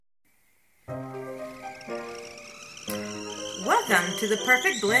Welcome to The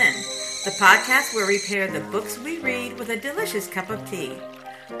Perfect Blend, the podcast where we pair the books we read with a delicious cup of tea.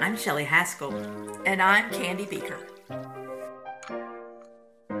 I'm Shelley Haskell. And I'm Candy Beaker.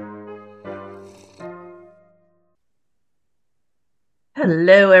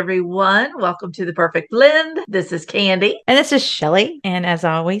 Hello, everyone. Welcome to The Perfect Blend. This is Candy. And this is Shelley. And as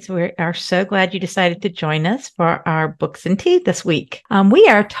always, we are so glad you decided to join us for our books and tea this week. We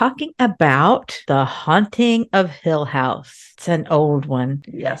are talking about The Haunting of Hill House. It's an old one.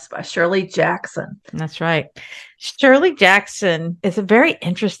 Yes, by Shirley Jackson. That's right. Shirley Jackson is a very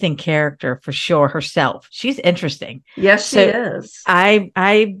interesting character for sure herself. She's interesting. Yes, she is.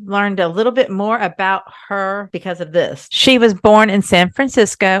 I learned a little bit more about her because of this. She was born in San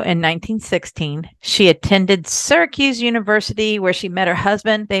Francisco in 1916. She attended Syracuse University where she met her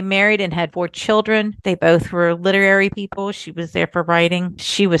husband. They married and had 4 children. They both were literary people. She was there for writing.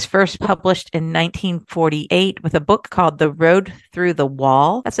 She was first published in 1948 with a book called The Road Through the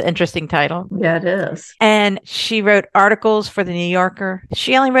Wall. That's an interesting title. Yeah, it is. And she wrote articles for the New Yorker.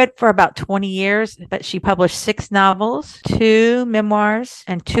 She only wrote for about 20 years, but she published 6 novels, 2 memoirs,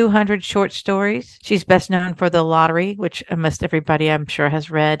 and 200 short stories. She's best known for The Lottery, which almost everybody I'm sure has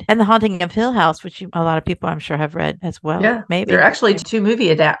read, and The Haunting of Hill House, which a lot of people I'm sure have read as well. Yeah, maybe. There are actually 2 movie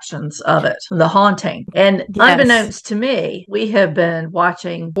adaptions of it, The Haunting. And unbeknownst to me, we have been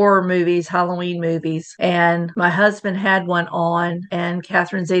watching horror movies, Halloween movies, and my husband had one on, and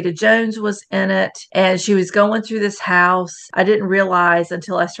Catherine Zeta-Jones was in it, and she was going through this house. I didn't realize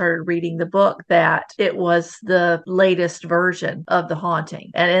until I started reading the book that it was the latest version of The Haunting.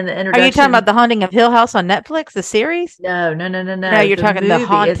 And in the introduction, are you talking about The Haunting of Hill House on Netflix, the series? No. No, you're talking The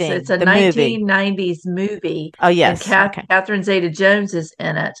Haunting. It's a the 1990s movie. Oh, yes. And Catherine Zeta-Jones is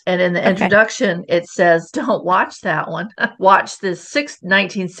in it. And in the introduction, it says, don't watch that one. Watch the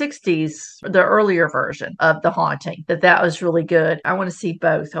 1960s, the earlier version of The Haunting. That was really good. I want to see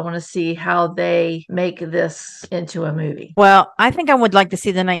both. I want to see how they make this into a movie. Well, I think I would like to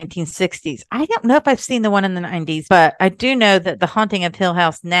see the 1960s. I don't know if I've seen the one in the 90s, but I do know that The Haunting of Hill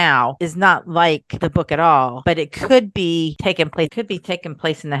House now is not like the book at all, but it could be taking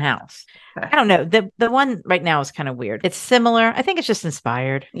place in the house. Okay. I don't know. The one right now is kind of weird. It's similar. I think it's just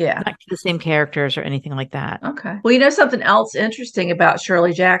inspired. Yeah. Not the same characters or anything like that. Okay. Well, you know, something else interesting about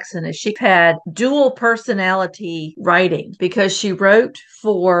Shirley Jackson is she had dual personality writing because she wrote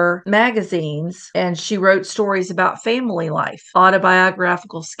for magazines and she wrote stories about family life,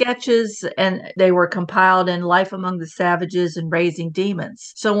 autobiographical sketches, and they were compiled in Life Among the Savages and Raising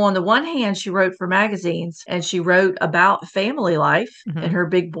Demons. So on the one hand, she wrote for magazines and she wrote about family life in her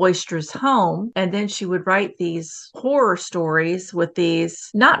big boisterous home. And then she would write these horror stories with these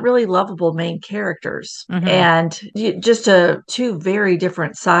not really lovable main characters. And just 2 very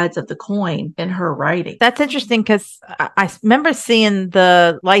different sides of the coin in her writing. That's interesting because I remember seeing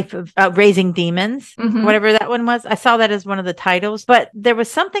the Life of Raising Demons, whatever that one was. I saw that as one of the titles, but there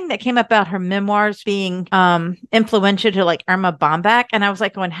was something that came about her memoirs being influential to like Irma Bombeck. And I was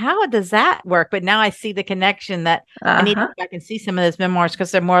like going, how does that work? But now I see the connection that I need to go back and see some of those memoirs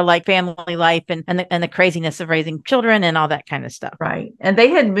because they're more like family life and the craziness of raising children and all that kind of stuff. Right. And they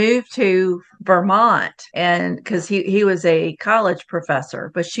had moved to Vermont and because he was a college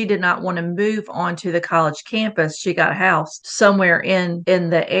professor, but she did not want to move onto the college campus. She got housed somewhere in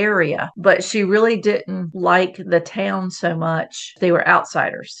the area, but she really didn't like the town so much. They were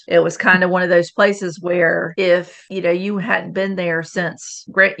outsiders. It was kind of one of those places where if, you hadn't been there since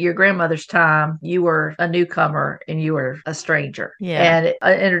your grandmother's time, you were a newcomer and you were a stranger. Yeah. And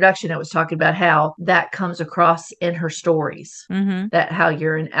an introduction, it was talking about how that comes across in her stories, that how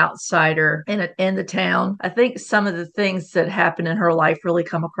you're an outsider in the town. I think some of the things that happen in her life really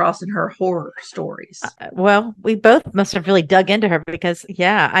come across in her horror stories. Well, we both must have really dug into her because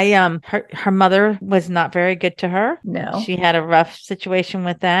her mother was not very good to her. No. She had a rough situation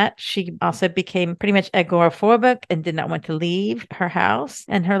with that. She also became pretty much agoraphobic and did not want to leave her house.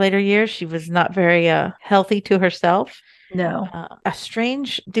 In her later years, she was not very healthy to herself. No. A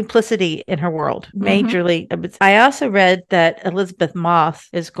strange duplicity in her world, majorly. I also read that Elizabeth Moss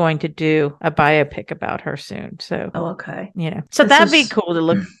is going to do a biopic about her soon. So, okay. So that'd be cool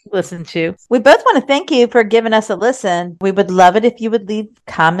to listen to. We both want to thank you for giving us a listen. We would love it if you would leave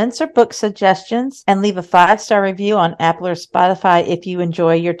comments or book suggestions and leave a 5-star review on Apple or Spotify if you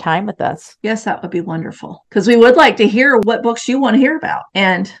enjoy your time with us. Yes, that would be wonderful because we would like to hear what books you want to hear about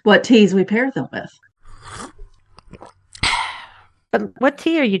and what teas we pair them with. But what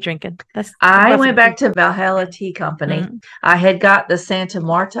tea are you drinking? I went back to Valhalla Tea Company. I had got the Santa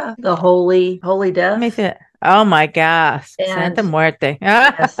Marta, the Holy Death. Let me see it. Oh my gosh. And Santa Muerte.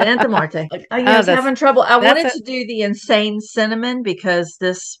 yeah, Santa Muerte. I was having trouble. I wanted to do the Insane Cinnamon because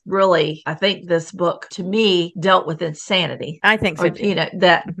this really, I think this book to me dealt with insanity. I think so too.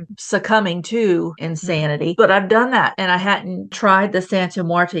 That succumbing to insanity. But I've done that and I hadn't tried the Santa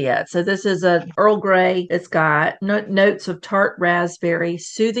Muerte yet. So this is a Earl Grey. It's got notes of tart raspberry,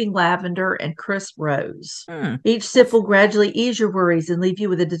 soothing lavender, and crisp rose. Each sip will gradually ease your worries and leave you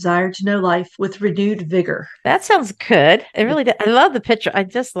with a desire to know life with renewed vigor. That sounds good. It really does. I love the picture. I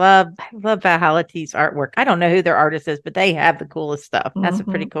love Valhalla-T's artwork. I don't know who their artist is, but they have the coolest stuff. That's a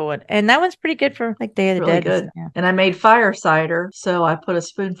pretty cool one. And that one's pretty good for like Day of the Dead. Good. Yeah. And I made fire cider, so I put a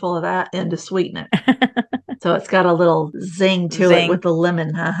spoonful of that in to sweeten it. So it's got a little zing to it with the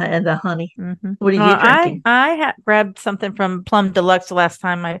lemon and the honey. What are you drinking? I grabbed something from Plum Deluxe the last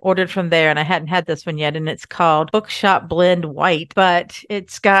time I ordered from there, and I hadn't had this one yet, and it's called Bookshop Blend White, but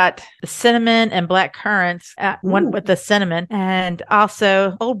it's got cinnamon and black currants, one with the cinnamon, and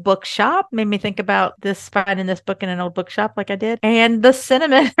also Old Bookshop. Made me think about finding this book in an old bookshop like I did. And the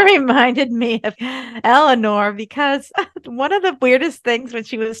cinnamon reminded me of Eleanor, because one of the weirdest things when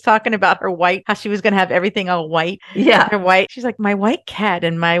she was talking about her white, how she was going to have everything all white. Yeah. Her white. She's like, my white cat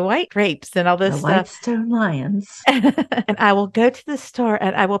and my white grapes and all this stuff. Whitestone lions. And I will go to the store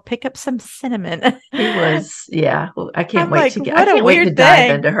and I will pick up some cinnamon. He was, I can't wait to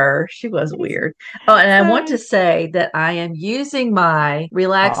dive into her. She was weird. Oh, and I want to say that I am using my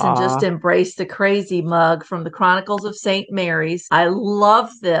Relax and Just Embrace the Crazy mug from the Chronicles of St. Mary's. I love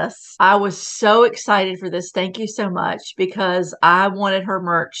this. I was so excited for this. Thank you so much, because I wanted her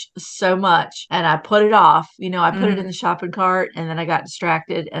merch so much and I put it off. I put it in the shopping cart and then I got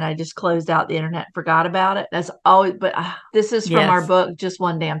distracted and I just closed out the internet, forgot about it. That's always, but this is from our book, Just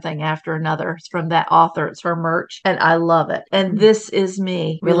One Damn Thing After Another. It's from that author. It's her merch and I love it. And this is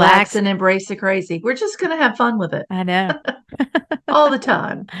me. Relax and embrace the crazy. We're just going to have fun with it. I know. All the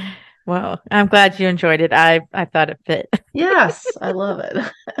time. Well, I'm glad you enjoyed it. I thought it fit. Yes, I love it.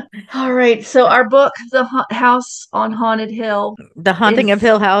 All right. So our book, The House on Haunted Hill. The Haunting of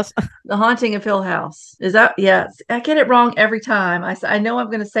Hill House. The Haunting of Hill House. Is that? Yes. I get it wrong every time. I know I'm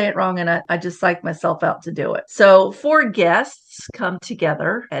going to say it wrong and I just psych myself out to do it. So 4 guests come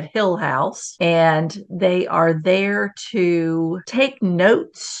together at Hill House and they are there to take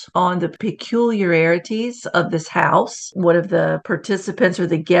notes on the peculiarities of this house. One of the participants or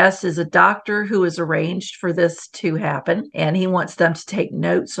the guests is a doctor who has arranged for this to happen, and he wants them to take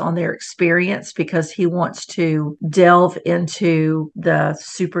notes on their experience because he wants to delve into the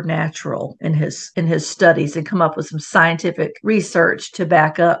supernatural in his studies and come up with some scientific research to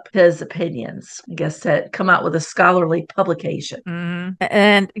back up his opinions. I guess to come out with a scholarly publication.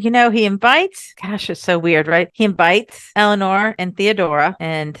 And he invites, gosh, it's so weird, right? He invites Eleanor and Theodora,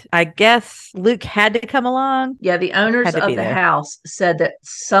 and I guess Luke had to come along. Yeah, the owners of the house said that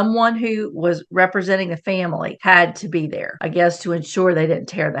someone who was representing the family had to be there, I guess, to ensure they didn't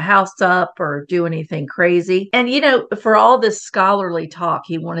tear the house up or do anything crazy. And, for all this scholarly talk,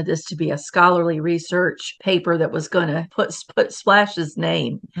 he wanted this to be a scholarly research paper that was going to put Splash's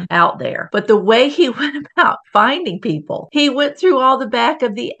name out there. But the way he went about finding people, he went through all the back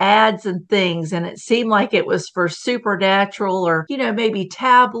of the ads and things, and it seemed like it was for supernatural or, maybe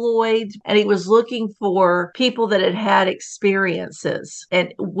tabloids. And he was looking for people that had experiences.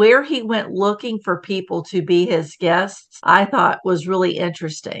 And where he went looking for people to be his guests, I thought was really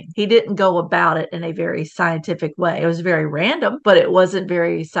interesting. He didn't go about it in a very scientific way. It was very random, but it wasn't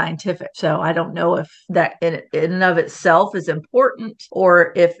very scientific. So I don't know if that in and of itself is important,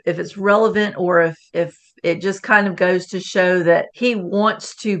 or if it's relevant, or if it just kind of goes to show that he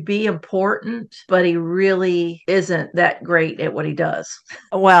wants to be important, but he really isn't that great at what he does.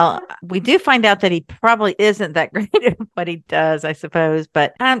 Well, we do find out that he probably isn't that great at what he does, I suppose.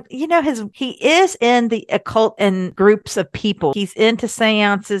 But, he is in the occult and groups of people. He's into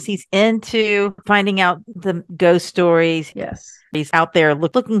seances. He's into finding out the ghost stories. Yes. He's out there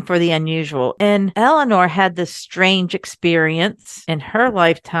looking for the unusual. And Eleanor had this strange experience in her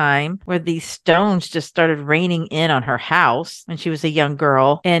lifetime where these stones just started raining in on her house when she was a young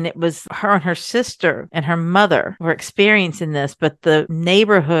girl. And it was her and her sister and her mother were experiencing this, but the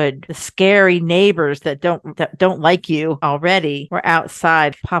neighborhood, the scary neighbors that don't like you already were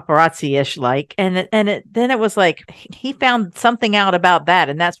outside, paparazzi-ish like. And then it was like he found something out about that.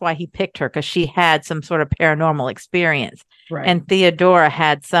 And that's why he picked her, because she had some sort of paranormal experience. Right. And Theodora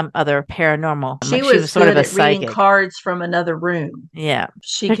had some other paranormal. She Like, was sort good of a at reading psychic. cards from another room. Yeah.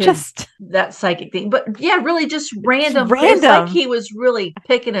 She They're could just that psychic thing. But yeah, really just random. It's like random. he was really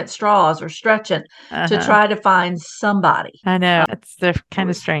picking at straws or stretching to Uh-huh. try to find somebody. I know. They're kind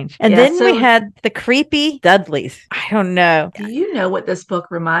of was- strange. And yeah, then we so- had the creepy Dudleys. I don't know. Do you know what this book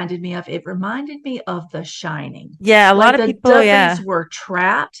reminded me of? It reminded me of The Shining. Yeah, a lot of the people, Dudleys were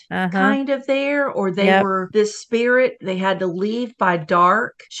trapped Uh-huh. kind of there, or they Yep. were this spirit. They had to leave by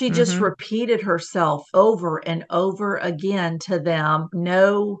dark. She just Mhm. repeated herself over and over again to them.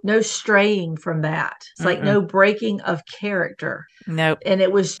 No straying from that. It's like Mm-mm. no breaking of character. Nope. And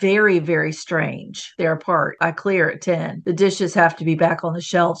it was very, very strange. Their part. I clear at 10. The dishes have to be back on the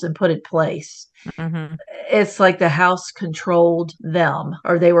shelves and put in place. Mhm. It's like the house controlled them,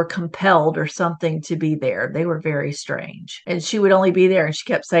 or they were compelled or something to be there. They were very strange. And she would only be there, and she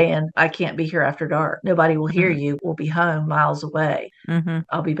kept saying, I can't be here after dark. Nobody will hear you. We'll be home miles away. Mhm.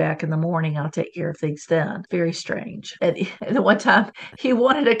 I'll be back in the morning. I'll take care of things then. Very strange. And the one time he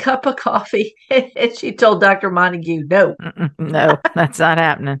wanted a cup of coffee, and she told Dr. Montague, no. No, that's not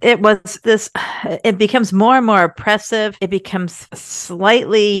happening. It was this, it becomes more and more oppressive. It becomes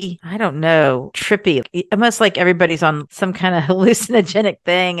slightly, I don't know, trippy, almost like everybody's on some kind of hallucinogenic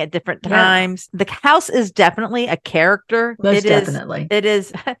thing at different times. Yeah. The house is definitely a character. Most definitely. It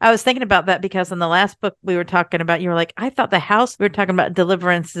is. I was thinking about that because in the last book we were talking about, you were like, I thought the house, we were talking about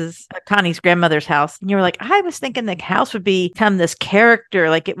Deliverance's, Connie's grandmother's house. And you were like, I was thinking the house would become this character,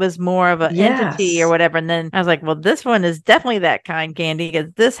 like it was more of an entity or whatever. And then I was like, well, this one is definitely that kind, Candy,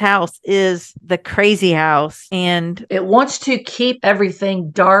 because this house is the crazy house. And it wants to keep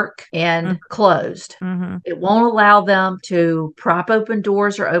everything dark and closed. Mm-hmm. It won't allow them to prop open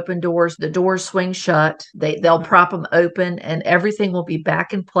doors or open doors. The doors swing shut. They'll prop them open and everything will be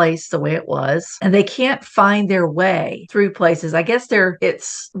back in place the way it was. And they can't find their way through places. I guess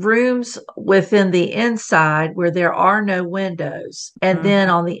it's rooms within the inside where there are no windows. And then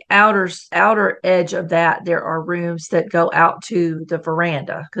on the outer edge of that, there are rooms that go out to the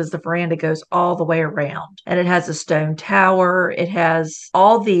veranda, because the veranda goes all the way around. And it has a stone tower. It has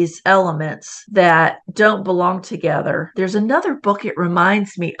all these elements that don't belong together. There's another book it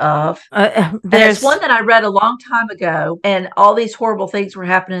reminds me of. There's one that I read a long time ago, and all these horrible things were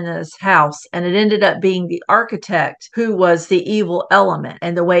happening in this house. And it ended up being the architect who was the evil element,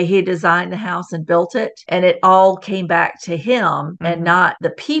 and the way he designed the house and built it. And it all came back to him and not the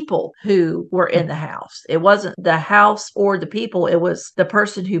people who were in the house. It wasn't the house or the people. It was the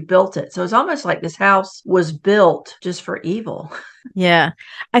person who built it. So it's almost like this house was built just for evil. Yeah,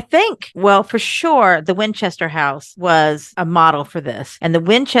 I think, well, for sure, the Winchester house was a model for this. And the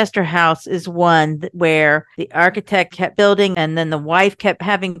Winchester house is one where the architect kept building and then the wife kept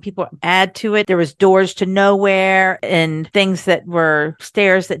having people add to it. There was doors to nowhere and things that were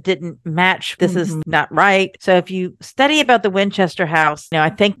stairs that didn't match. This is not right. So if you study about the Winchester house,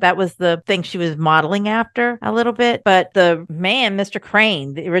 I think that was the thing she was modeling after a little bit. But the man, Mr.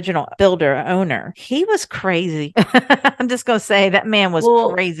 Crane, the original builder, owner, he was crazy. I'm just going to say that man was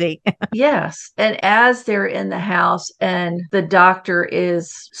crazy. Yes. And as they're in the house and the doctor is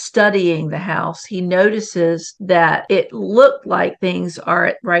studying the house, he notices that it looked like things are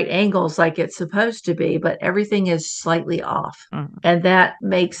at right angles like it's supposed to be, but everything is slightly off. And that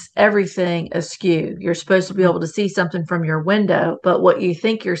makes everything askew. You're supposed to be able to see something from your window, but what you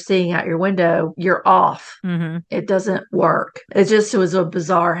think you're seeing out your window, you're off. It doesn't work. It was a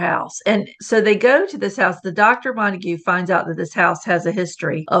bizarre house. And so they go to this house. The Dr. Montague finds out that this house has a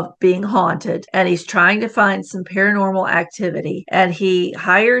history of being haunted, and he's trying to find some paranormal activity, and he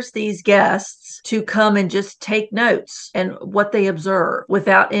hires these guests to come and just take notes and what they observe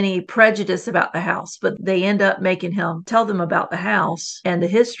without any prejudice about the house. But they end up making him tell them about the house and the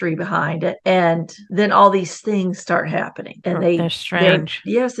history behind it. And then all these things start happening. And they're strange.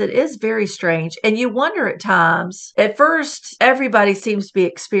 Yes, it is very strange. And you wonder at times, at first, everybody seems to be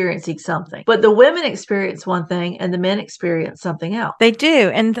experiencing something, but the women experience one thing and the men experience something else. They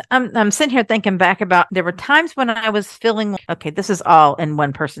do. And I'm sitting here thinking back about, there were times when I was feeling, okay, this is all in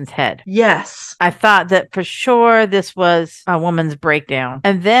one person's head. Yes. I thought that for sure this was a woman's breakdown.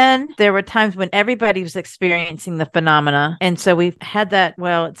 And then there were times when everybody was experiencing the phenomena. And so we've had that,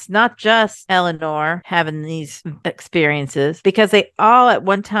 well, it's not just Eleanor having these experiences, because they all at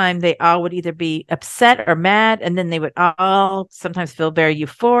one time, they all would either be upset or mad. And then they would all sometimes feel very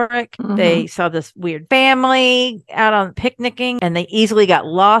euphoric. They saw this weird family out on picnicking and they easily got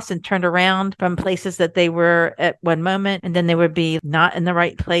lost and turned around from places that they were at one moment. And then they would be not in the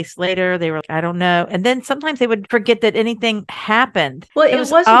right place later. They were, I I don't know. And then sometimes they would forget that anything happened. Well, it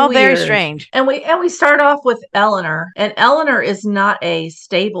was all weird. very strange. And we start off with Eleanor, and Eleanor is not a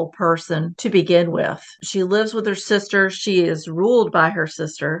stable person to begin with. She lives with her sister. She is ruled by her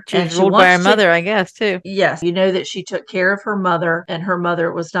sister. She's ruled by her mother, I guess, too. Yes. You know that she took care of her mother, and her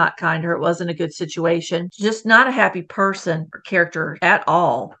mother was not kind to her. It wasn't a good situation. Just not a happy person or character at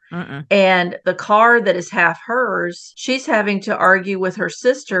all. Mm-mm. And the car that is half hers, she's having to argue with her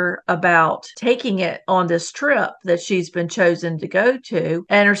sister about taking it on this trip that she's been chosen to go to.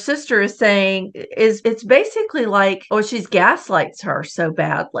 And her sister is saying, it's basically like, oh, she's gaslights her so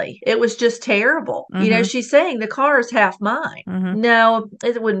badly. It was just terrible. Mm-hmm. You know, she's saying the car is half mine. Mm-hmm. No,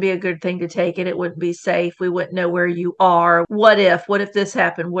 it wouldn't be a good thing to take it. It wouldn't be safe. We wouldn't know where you are. What if this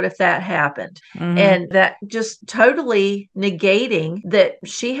happened? What if that happened? Mm-hmm. And that just totally negating that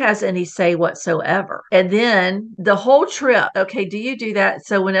she has any say whatsoever. And then the whole trip, okay, do you do that?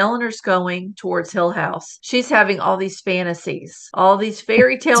 So when Eleanor's going towards Hill House, she's having all these fantasies, all these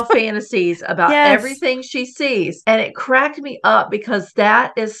fairy tale fantasies about everything she sees. And it cracked me up because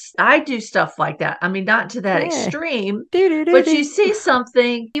I do stuff like that. I mean, not to that extreme, but you see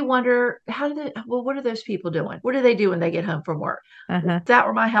something, you wonder, what are those people doing? What do they do when they get home from work? If that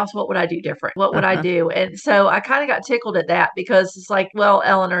were my house, what would I do different? What would I do? And so I kind of got tickled at that because it's like, well,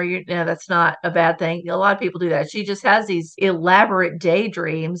 Eleanor, that's not a bad thing. A lot of people do that. She just has these elaborate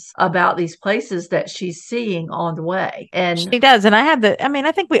daydreams about these places that she's seeing on the way. And she does. And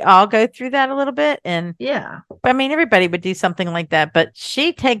I think we all go through that a little bit. And yeah, I mean, everybody would do something like that, but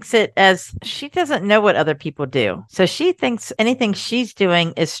she takes it as she doesn't know what other people do. So she thinks anything she's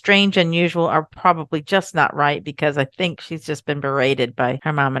doing is strange, unusual, or probably just not right because I think she's just been berated by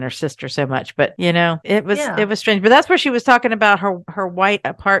her mom and her sister so much. But it was strange. But that's where she was talking about her white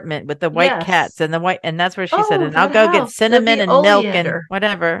apartment with the white cats and the white, and that's where she said, and I'll go get cinnamon and milk and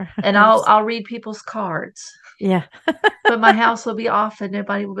whatever. And I'll read people's cards. Yeah. But my house will be off and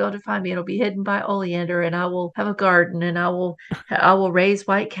nobody will be able to find me. It'll be hidden by oleander, and I will have a garden, and I will raise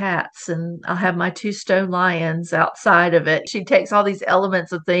white cats, and I'll have my 2 stone lions outside of it. She takes all these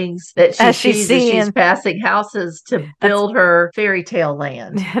elements of things that she sees as she's passing houses to build her fairy tale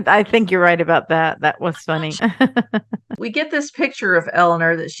land. I think you're right about that. That was funny. We get this picture of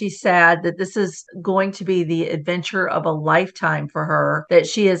Eleanor that she's sad that this is going to be the adventure of a lifetime for her, that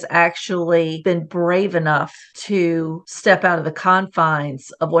she has actually been brave enough to step out of the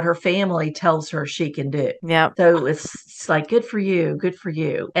confines of what her family tells her she can do. Yeah. So it's like, good for you, good for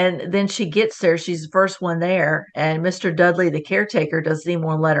you. And then she gets there, she's the first one there, and Mr. Dudley, the caretaker, doesn't even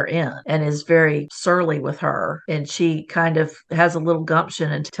want to let her in and is very surly with her. And she kind of has a little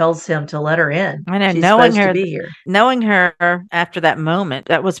gumption and tells him to let her in. I know, she's knowing supposed her, to be here. Knowing her after that moment,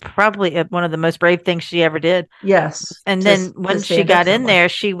 that was probably one of the most brave things she ever did. Yes. And then when she got in there,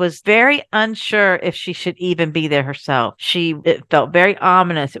 she was very unsure if she should even be there herself. It felt very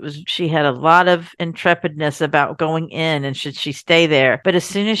ominous. She had a lot of intrepidness about going in and should she stay there. But as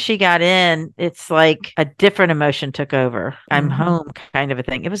soon as she got in, it's like a different emotion took over. I'm home kind of a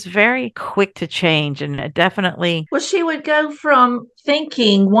thing. It was very quick to change, and it definitely. Well, she would go from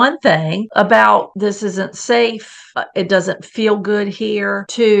thinking one thing about this isn't safe, it doesn't feel good here,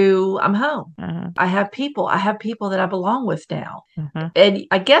 to I'm home. I have people that I belong with now. And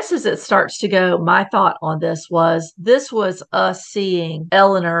I guess as it starts to go, my thought on this was us seeing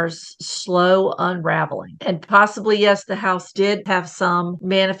Eleanor's slow unraveling. And possibly, yes, the house did have some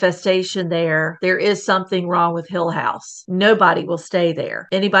manifestation there. There is something wrong with Hill House. Nobody will stay there.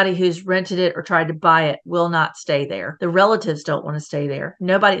 Anybody who's rented it or tried to buy it will not stay there. The relatives don't want to stay there.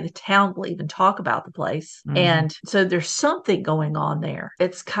 Nobody in the town will even talk about the place. And so there's something going on there.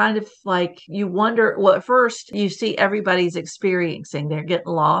 It's kind of like you wonder, well, at first you see everybody's experiencing, they're getting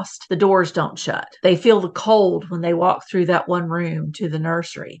lost. The doors don't shut. They feel the cold when they walk through that one room to the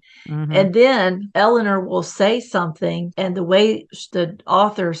nursery. And then Eleanor will say something, and the way the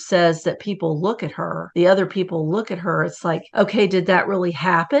author says that people look at her, the other people look at her, it's like, okay, did that really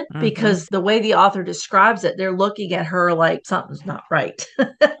happen? Because the way the author describes it, they're looking at her like something's not right.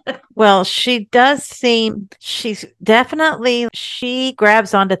 Well, she does seem, she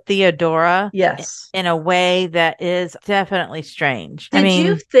grabs onto Theodora. Yes. In a way that is definitely strange. Did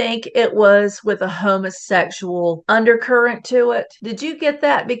you think it was with a homosexual undercurrent to it? Did you get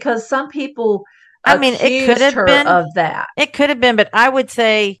that? Because some people I mean, it could have been of that. It could have been, but I would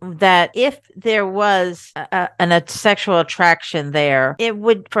say that if there was a sexual attraction there, it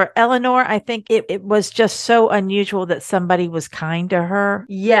would, for Eleanor, I think it was just so unusual that somebody was kind to her.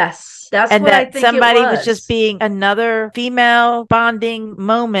 Yes, that's and what I that think somebody it was just being another female bonding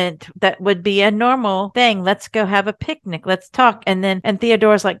moment that would be a normal thing. Let's go have a picnic. Let's talk. And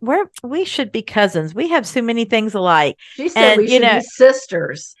Theodore's like, we should be cousins. We have so many things alike. She said we should be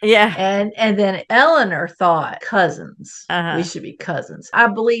sisters. Yeah. And then Eleanor thought cousins. We should be cousins. I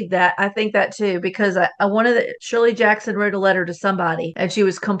believe that. I think that too, because Shirley Jackson wrote a letter to somebody and she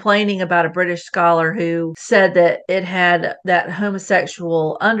was complaining about a British scholar who said that it had that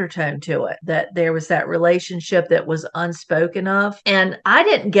homosexual undertone to it, that there was that relationship that was unspoken of. And I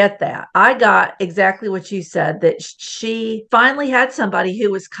didn't get that. I got exactly what you said, that she finally had somebody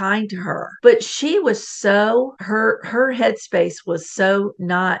who was kind to her, but she was so, her headspace was so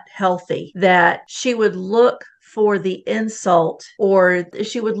not healthy that she would look for the insult, or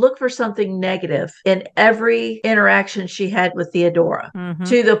she would look for something negative in every interaction she had with Theodora,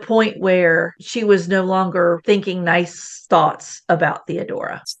 to the point where she was no longer thinking nice thoughts about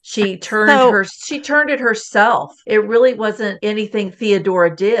Theodora. She turned it herself. It really wasn't anything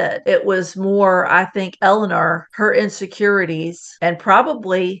Theodora did. It was more, I think, Eleanor, her insecurities, and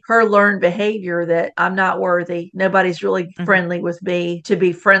probably her learned behavior that I'm not worthy. Nobody's really friendly with me to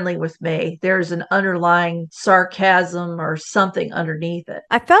be friendly with me. There's an underlying sarcasm or something underneath it.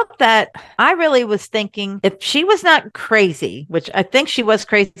 I felt that I really was thinking, if she was not crazy, which I think she was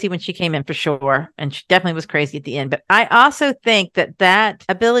crazy when she came in for sure, and she definitely was crazy at the end, but I also think that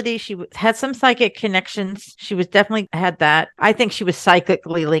ability, she had some psychic connections. She was definitely had that. I think she was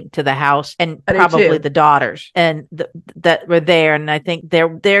psychically linked to the house and probably the daughters and that were there. And I think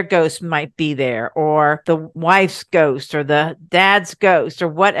their ghost might be there, or the wife's ghost, or the dad's ghost, or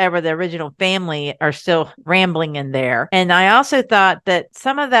whatever. The original family are still rambling in there. And I also thought that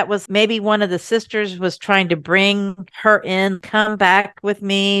some of that was maybe one of the sisters was trying to bring her in, come back with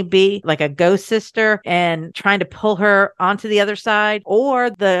me, be like a ghost sister, and trying to pull her onto the other side. Or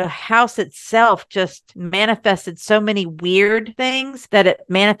the house itself just manifested so many weird things that it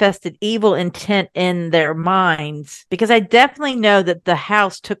manifested evil intent in their minds, because I definitely know that the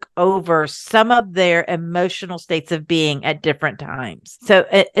house took over some of their emotional states of being at different times. So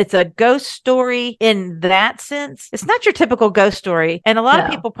it's a ghost story in that sense. It's not your typical ghost story, and a lot of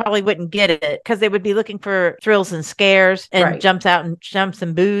people probably wouldn't get it because they would be looking for thrills and scares and jumps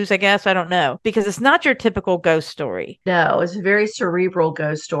and boos, I guess. I don't know, because it's not your typical ghost story. No, it's a very cerebral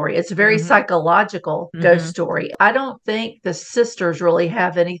ghost story. It's a very psychological ghost story. I don't think the sisters really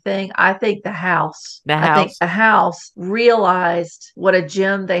have anything. I think the house realized what a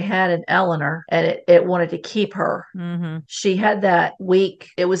gem they had in Eleanor, and it wanted to keep her. She had that weak,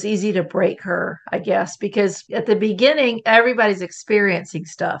 it was easy to break her, I guess, because at the beginning, everybody's experiencing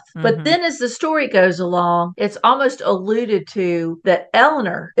stuff. But then as the story goes along, it's almost alluded to that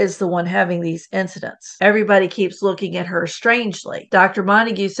Eleanor is the one having these incidents. Everybody keeps looking at her strangely. Dr.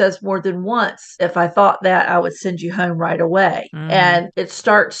 Montague says more than once, if I thought that, I would send you home right away. And it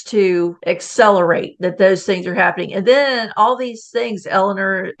starts to accelerate that those things are happening. And then all these things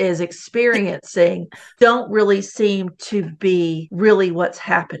Eleanor is experiencing don't really seem to be really what's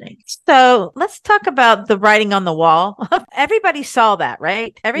happening. So let's talk about the writing on the wall. Everybody saw that,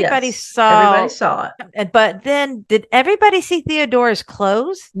 right? Everybody saw it. But then did everybody see Theodora's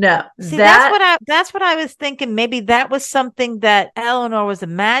clothes? No. See, that's what I was thinking. Maybe that was something that Eleanor was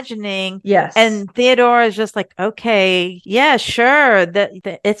imagining. Yes. And Theodora is just like, okay, yeah, sure. That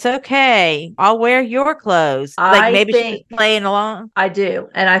it's okay. I'll wear your clothes. Like maybe she's playing along. I do.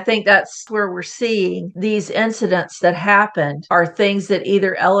 And I think that's where we're seeing these incidents that happened are things that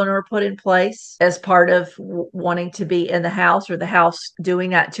either Eleanor put in place as part of wanting to be in the house, or the house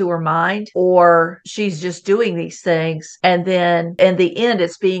doing that to her mind, or she's just doing these things. And then in the end,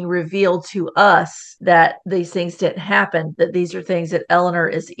 it's being revealed to us that these things didn't happen, that these are things that Eleanor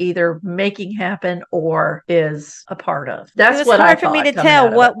is either making happen or is a part of. That's what I thought. It was hard for me to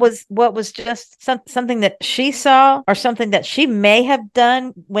tell what was just something that she saw, or something that she may have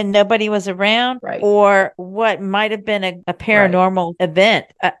done when nobody was around, or what might have been a paranormal event.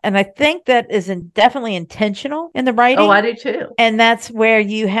 And I think that is definitely intentional in the writing. Oh, I do too. And that's where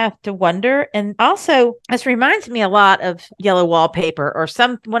you have to wonder. And also, this reminds me a lot of Yellow Wallpaper, or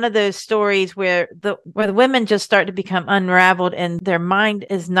one of those stories where the women just start to become unraveled and their mind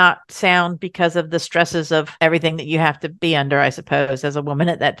is not sound because of the stresses of everything that you have to be under, I suppose, as a woman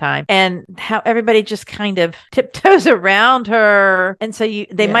at that time, and how everybody just kind of tiptoes around her. And so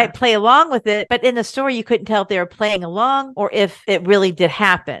they might play along with it, but in the story, you couldn't tell if they were playing along or if it really did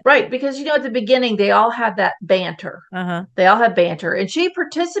happen. Right. Because, at the beginning, they all had that banter. They all have banter, and she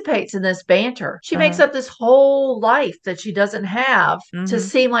participates in this banter. She makes up this whole life that she doesn't have to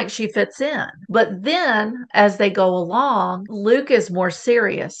seem like she fits in. But then as they go along, Luke is more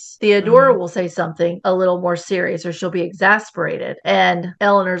serious. Theodora will say something a little more serious, or she'll be exasperated. And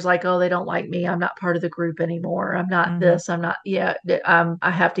Eleanor's like, oh, they don't like me. I'm not part of the group anymore. I'm not this. I'm not. Yeah.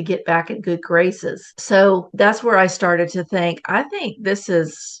 I have to get back in good graces. So that's where I started to think, I think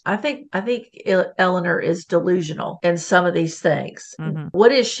Eleanor is delusional in some of these things.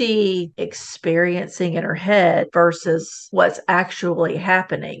 What is she experiencing in her head versus what's actually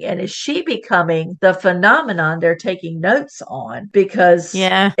happening? And is she becoming the phenomenon they're taking notes on? Because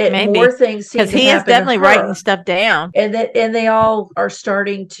more things seem to he is definitely writing stuff down, and they all are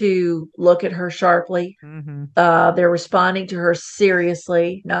starting to look at her sharply. They're responding to her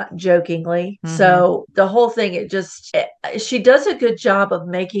seriously, not jokingly. So the whole thing, she does a good job of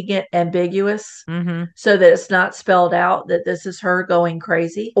making it ambiguous, so that it's not spelled out that this is her going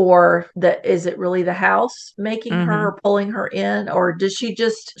crazy, or that is it really the house making her, pulling her in, or does she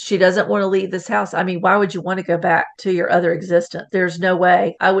doesn't want to leave this house? I mean, why would you want to go back to your other existence? There's no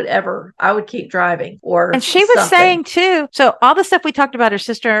way I would keep driving. And she was saying too, so all the stuff we talked about, her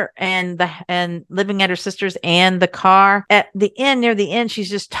sister and living at her sister's and the car, at the end, near the end, she's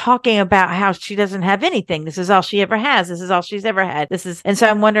just talking about how she doesn't have anything. This is all she ever has. This is all she's ever had. And so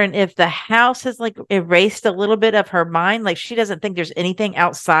I'm wondering if the house has like erased a little bit of her mind. Like she doesn't think there's anything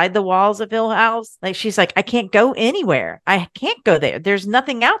outside the walls of Hill House. Like she's like, I can't go anywhere. I can't go there. There's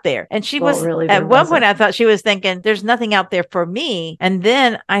nothing out there. And she was really, at one point, I thought she was thinking there's nothing out there for me. And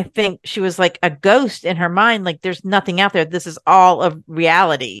then I think she was like a ghost in her mind. Like there's nothing out there. This is all of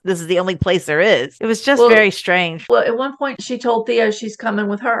reality. This is the only place there is. It was just very strange. Well, at one point she told Theo she's coming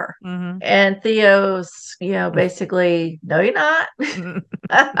with her. And Theo's, basically, no, you're not.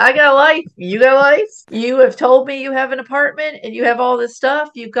 I got a life. You got a life. You have told me you have an apartment and you have all this stuff.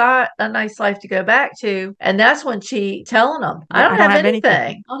 You've got a nice life to go back to. And that's when she telling them, I don't have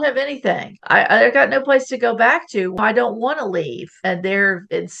anything. I don't have anything. I got no place to go back to. I don't want to leave. And they're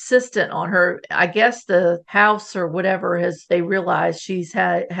insistent on her. I guess the house or whatever they realized she's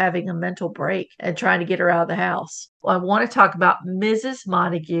having a mental break and trying to get her out of the house. I want to talk about Mrs.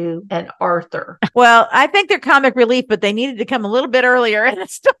 Montague and Arthur. Well, I think they're comic relief, but they needed to come a little bit earlier in the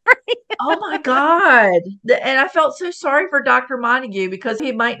story. Oh my God. And I felt so sorry for Dr. Montague because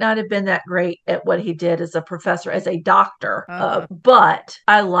he might not have been that great at what he did as a professor, as a doctor. But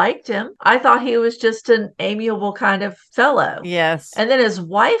I liked him. I thought he was just an amiable kind of fellow. Yes. And then his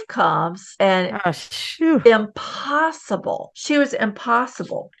wife comes and impossible. She was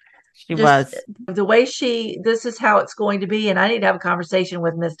impossible. She was. The way this is how it's going to be. And I need to have a conversation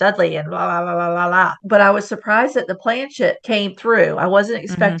with Miss Dudley and blah, blah, blah, blah, blah, blah. But I was surprised that the planchet came through. I wasn't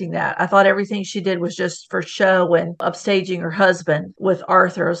expecting that. I thought everything she did was just for show and upstaging her husband with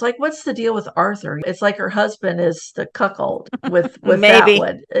Arthur. I was like, what's the deal with Arthur? It's like her husband is the cuckold with maybe. That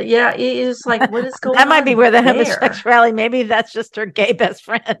one. Yeah. It's like, what is going on? That might be where the homosexuality, maybe that's just her gay best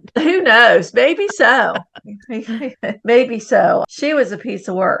friend. Who knows? Maybe so. Maybe so. She was a piece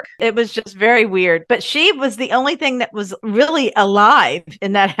of work. It was just very weird, but she was the only thing that was really alive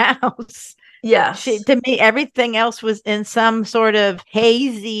in that house. Yes. To me, everything else was in some sort of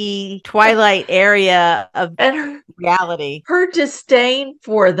hazy twilight area of reality. Her disdain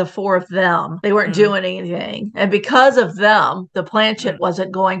for the four of them, they weren't doing anything. And because of them, the planchet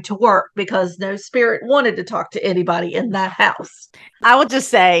wasn't going to work because no spirit wanted to talk to anybody in that house. I will just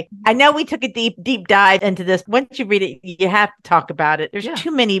say, I know we took a deep dive into this. Once you read it, you have to talk about it. There's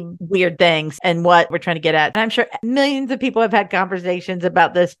too many weird things and what we're trying to get at. And I'm sure millions of people have had conversations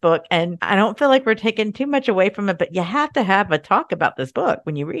about this book, and I don't feel like we're taking too much away from it, but you have to have a talk about this book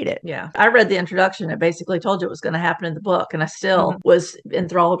when you read it. Yeah. I read the introduction. It basically told you it was going to happen in the book, and I still was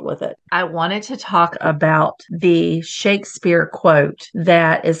enthralled with it. I wanted to talk about the Shakespeare quote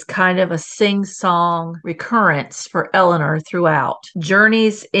that is kind of a sing-song recurrence for Eleanor throughout.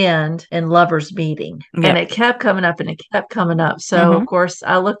 Journeys end in lovers meeting. Yep. And it kept coming up and it kept coming up. So of course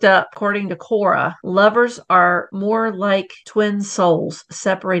I looked up, according to Cora, lovers are more like twin souls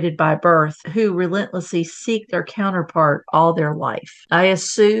separated by birth who relentlessly seek their counterpart all their life. I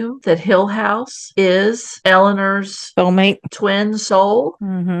assume that Hill House is Eleanor's soulmate, twin soul.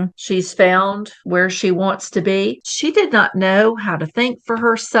 She's found where she wants to be. She did not know how to think for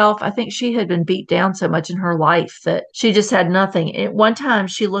herself. I think she had been beat down so much in her life that she just had nothing. At one time,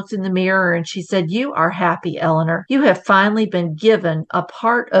 she looked in the mirror and she said, "You are happy, Eleanor. You have finally been given a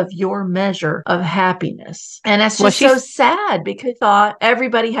part of your measure of happiness." And that's just so sad because I thought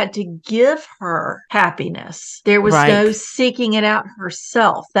everybody had to give her happiness. There was no seeking it out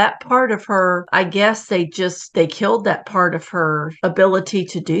herself. That part of her, I guess they killed that part of her ability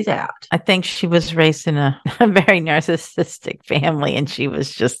to do that. I think she was raised in a very narcissistic family and she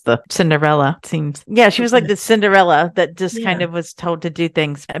was just the Cinderella, it seems. Yeah, she was like the Cinderella that just kind of was told to do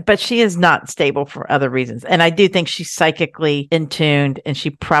things, but she is not stable for other reasons. And I do think she's psychically in tuned and she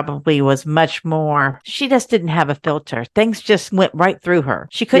probably was much more, she just didn't have a filter. Things just went right through her.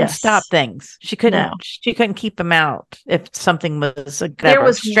 She couldn't stop things. She couldn't keep them out if something was there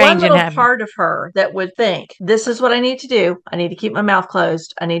was strange one little part of her that would think, this is what I need to do. I need to keep my mouth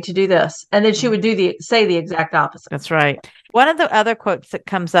closed. I need to do this. And then she would say the exact opposite. That's right. One of the other quotes that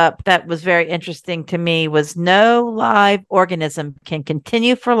comes up that was very interesting to me was, "No live organism can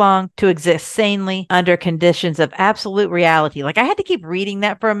continue for long to exist sanely under conditions of absolute reality." Like I had to keep reading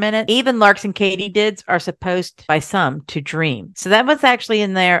that for a minute. Even larks and katydids are supposed by some to dream. So that was actually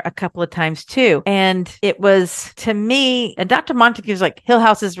in there a couple of times too. And it was, to me, and Dr. Montague's like, Hill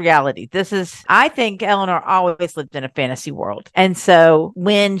House is reality. I think Eleanor always lived in a fantasy world. And so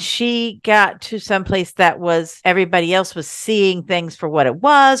when she got to someplace that was, everybody else was seeing things for what it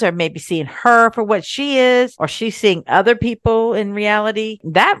was, or maybe seeing her for what she is, or she's seeing other people in reality,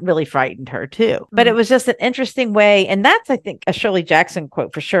 that really frightened her too. But it was just an interesting way. And that's, I think, a Shirley Jackson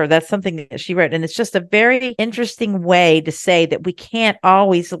quote for sure. That's something that she wrote. And it's just a very interesting way to say that we can't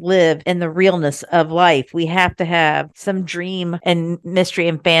always live in the realness of life. We have to have some dream and mystery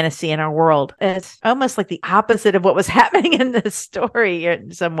and fantasy in our world. It's almost like the opposite of what was happening in this story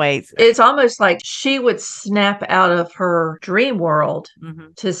in some ways. It's almost like she would snap out of her dream world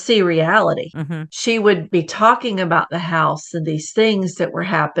to see reality. She would be talking about the house and these things that were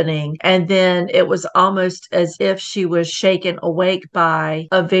happening. And then it was almost as if she was shaken awake by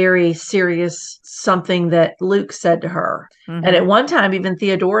a very serious something that Luke said to her. And at one time, even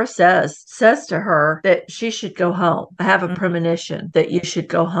Theodora says to her that she should go home. I have a premonition that you should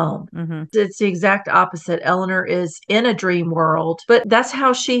go home. It's the exact opposite. Eleanor is in a dream world, but that's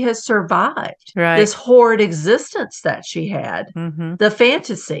how she has survived this horrid existence that she had, the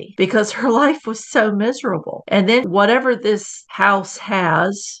fantasy, because her life was so miserable. And then whatever this house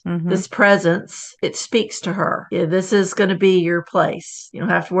has, this presence, it speaks to her. Yeah, this is going to be your place. You don't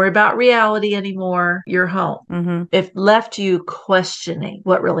have to worry about reality anymore. You're home. It left you questioning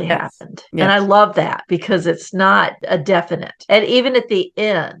what really happened. And I love that because it's not a definite. And even at the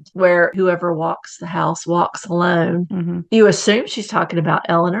end, where whoever walks the house walks alone, you assume she's talking about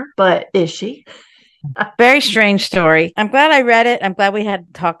Eleanor, but is she? Very strange story. I'm glad I read it. I'm glad we had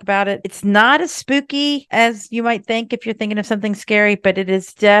to talk about it. It's not as spooky as you might think if you're thinking of something scary, but it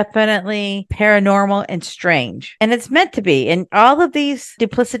is definitely paranormal and strange. And it's meant to be. And all of these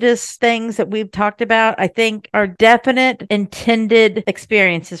duplicitous things that we've talked about, I think, are definite intended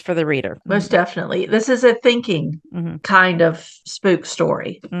experiences for the reader. Most definitely. This is a thinking kind of spook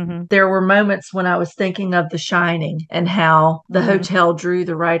story. There were moments when I was thinking of The Shining and how the hotel drew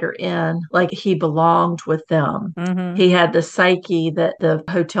the writer in like he belonged with them. He had the psyche that the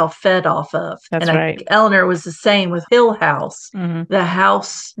hotel fed off of. That's and right. Eleanor was the same with Hill House. The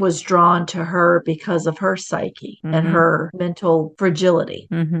house was drawn to her because of her psyche and her mental fragility.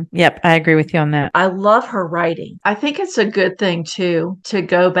 Yep, I agree with you on that. I love her writing. I think it's a good thing too to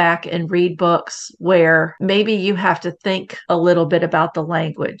go back and read books where maybe you have to think a little bit about the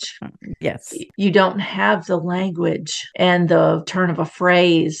language. Yes. You don't have the language and the turn of a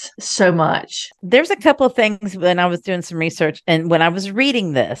phrase so much. There's a couple of things when I was doing some research and when I was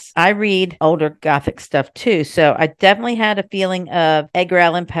reading this, I read older Gothic stuff too. So I definitely had a feeling of Edgar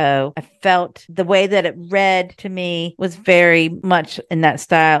Allan Poe. I felt the way that it read to me was very much in that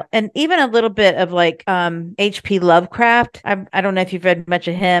style. And even a little bit of like H.P. Lovecraft. I don't know if you've read much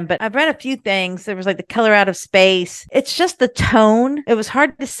of him, but I've read a few things. There was like The Color Out of Space. It's just the tone. It was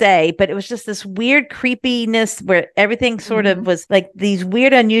hard to say, but it was just this weird creepiness where everything sort of was like these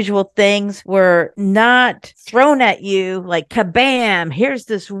weird, unusual things were were not thrown at you like kabam, here's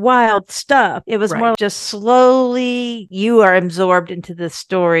this wild stuff. It was more just slowly you are absorbed into the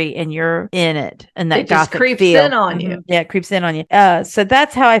story and you're in it, and that it just gothic creeps feel in on you. Yeah, it creeps in on you. So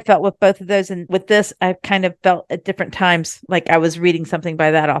that's how I felt with both of those. And with this, I kind of felt at different times like I was reading something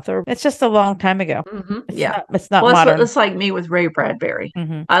by that author. It's just a long time ago. It's not modern. It's like me with Ray Bradbury.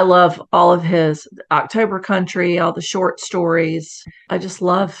 I love all of his October Country, all the short stories. I just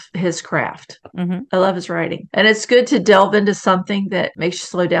love his craft. I love his writing. And it's good to delve into something that makes you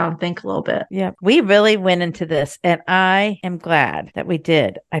slow down and think a little bit. Yeah, we really went into this, and I am glad that we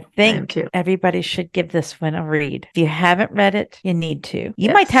did. I think everybody should give this one a read. If you haven't read it, you need to.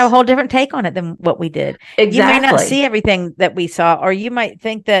 You might have a whole different take on it than what we did. Exactly. You might not see everything that we saw, or you might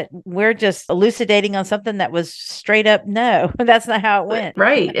think that we're just elucidating on something that was straight up no. That's not how it went.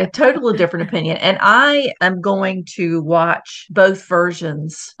 Right. A totally different opinion. And I am going to watch both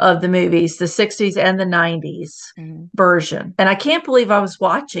versions of the movies, the 60s and the 90s version. And I can't believe I was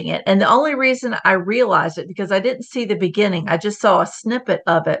watching it. And the only reason I realized it, because I didn't see the beginning, I just saw a snippet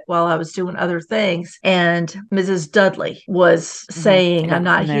of it while I was doing other things. And Mrs. Dudley was saying, I'm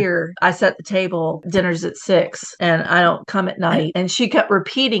not here. I set the table, dinner's at 6, and I don't come at night. And she kept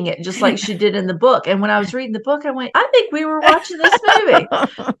repeating it just like she did in the book. And when I was reading the book, I went, I think we were watching this movie.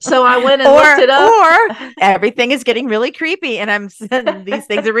 So I went and looked it up. Or everything is getting really creepy and these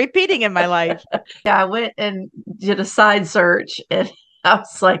things are repeating in my life. Yeah, I went and did a side search, and I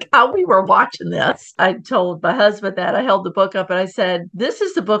was like, oh, we were watching this. I told my husband that. I held the book up and I said, this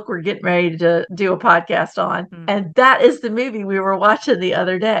is the book we're getting ready to do a podcast on. And that is the movie we were watching the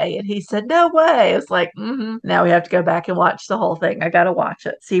other day. And he said, no way. It's like, now we have to go back and watch the whole thing. I got to watch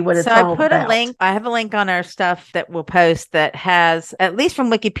it, see what it's all about. I have a link on our stuff that we'll post that has, at least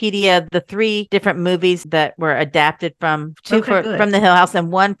from Wikipedia, the 3 different movies that were adapted from, 2 from the Hill House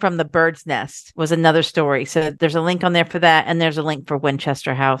and 1 from the Bird's Nest was another story. So there's a link on there for that. And there's a link for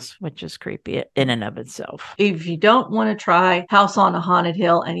Winchester House, which is creepy in and of itself. If you don't want to try House on a Haunted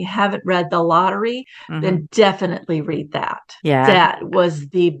Hill and you haven't read The Lottery, then definitely read that. Yeah. That was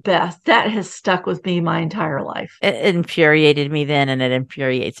the best. That has stuck with me my entire life. It infuriated me then and it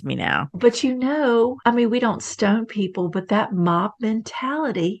infuriates me now. But I mean, we don't stone people, but that mob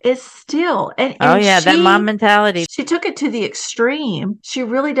mentality is still. That mob mentality. She took it to the extreme. She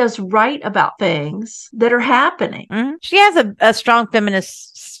really does write about things that are happening. She has a strong feminist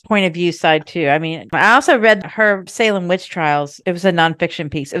point of view side too. I mean, I also read her Salem Witch Trials. It was a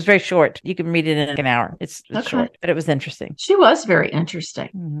nonfiction piece. It was very short. You can read it in an hour. It's short, but it was interesting. She was very interesting,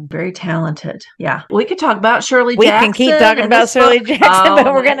 very talented. Yeah. We could talk about Shirley Jackson. We can keep talking about Shirley Jackson,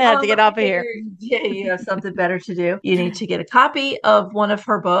 but we're going to have to get off of here. Yeah, you have something better to do. You need to get a copy of one of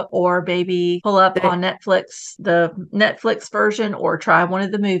her books, or maybe pull up on Netflix, the Netflix version, or try one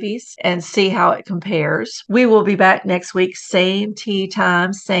of the movies and see how it compares. We will be back next week, same tea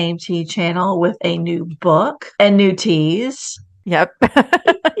time, same tea channel, with a new book and new teas. Yep.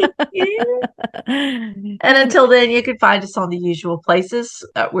 And until then, you can find us on the usual places.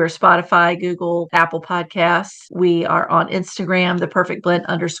 We're Spotify, Google, Apple Podcasts. We are on Instagram, The Perfect Blend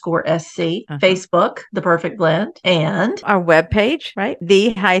 _SC, Facebook, The Perfect Blend, and our webpage, right?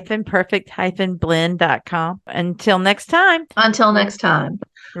 the-perfect-blend.com. Until next time.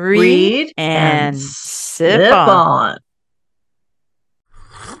 Read and sip on.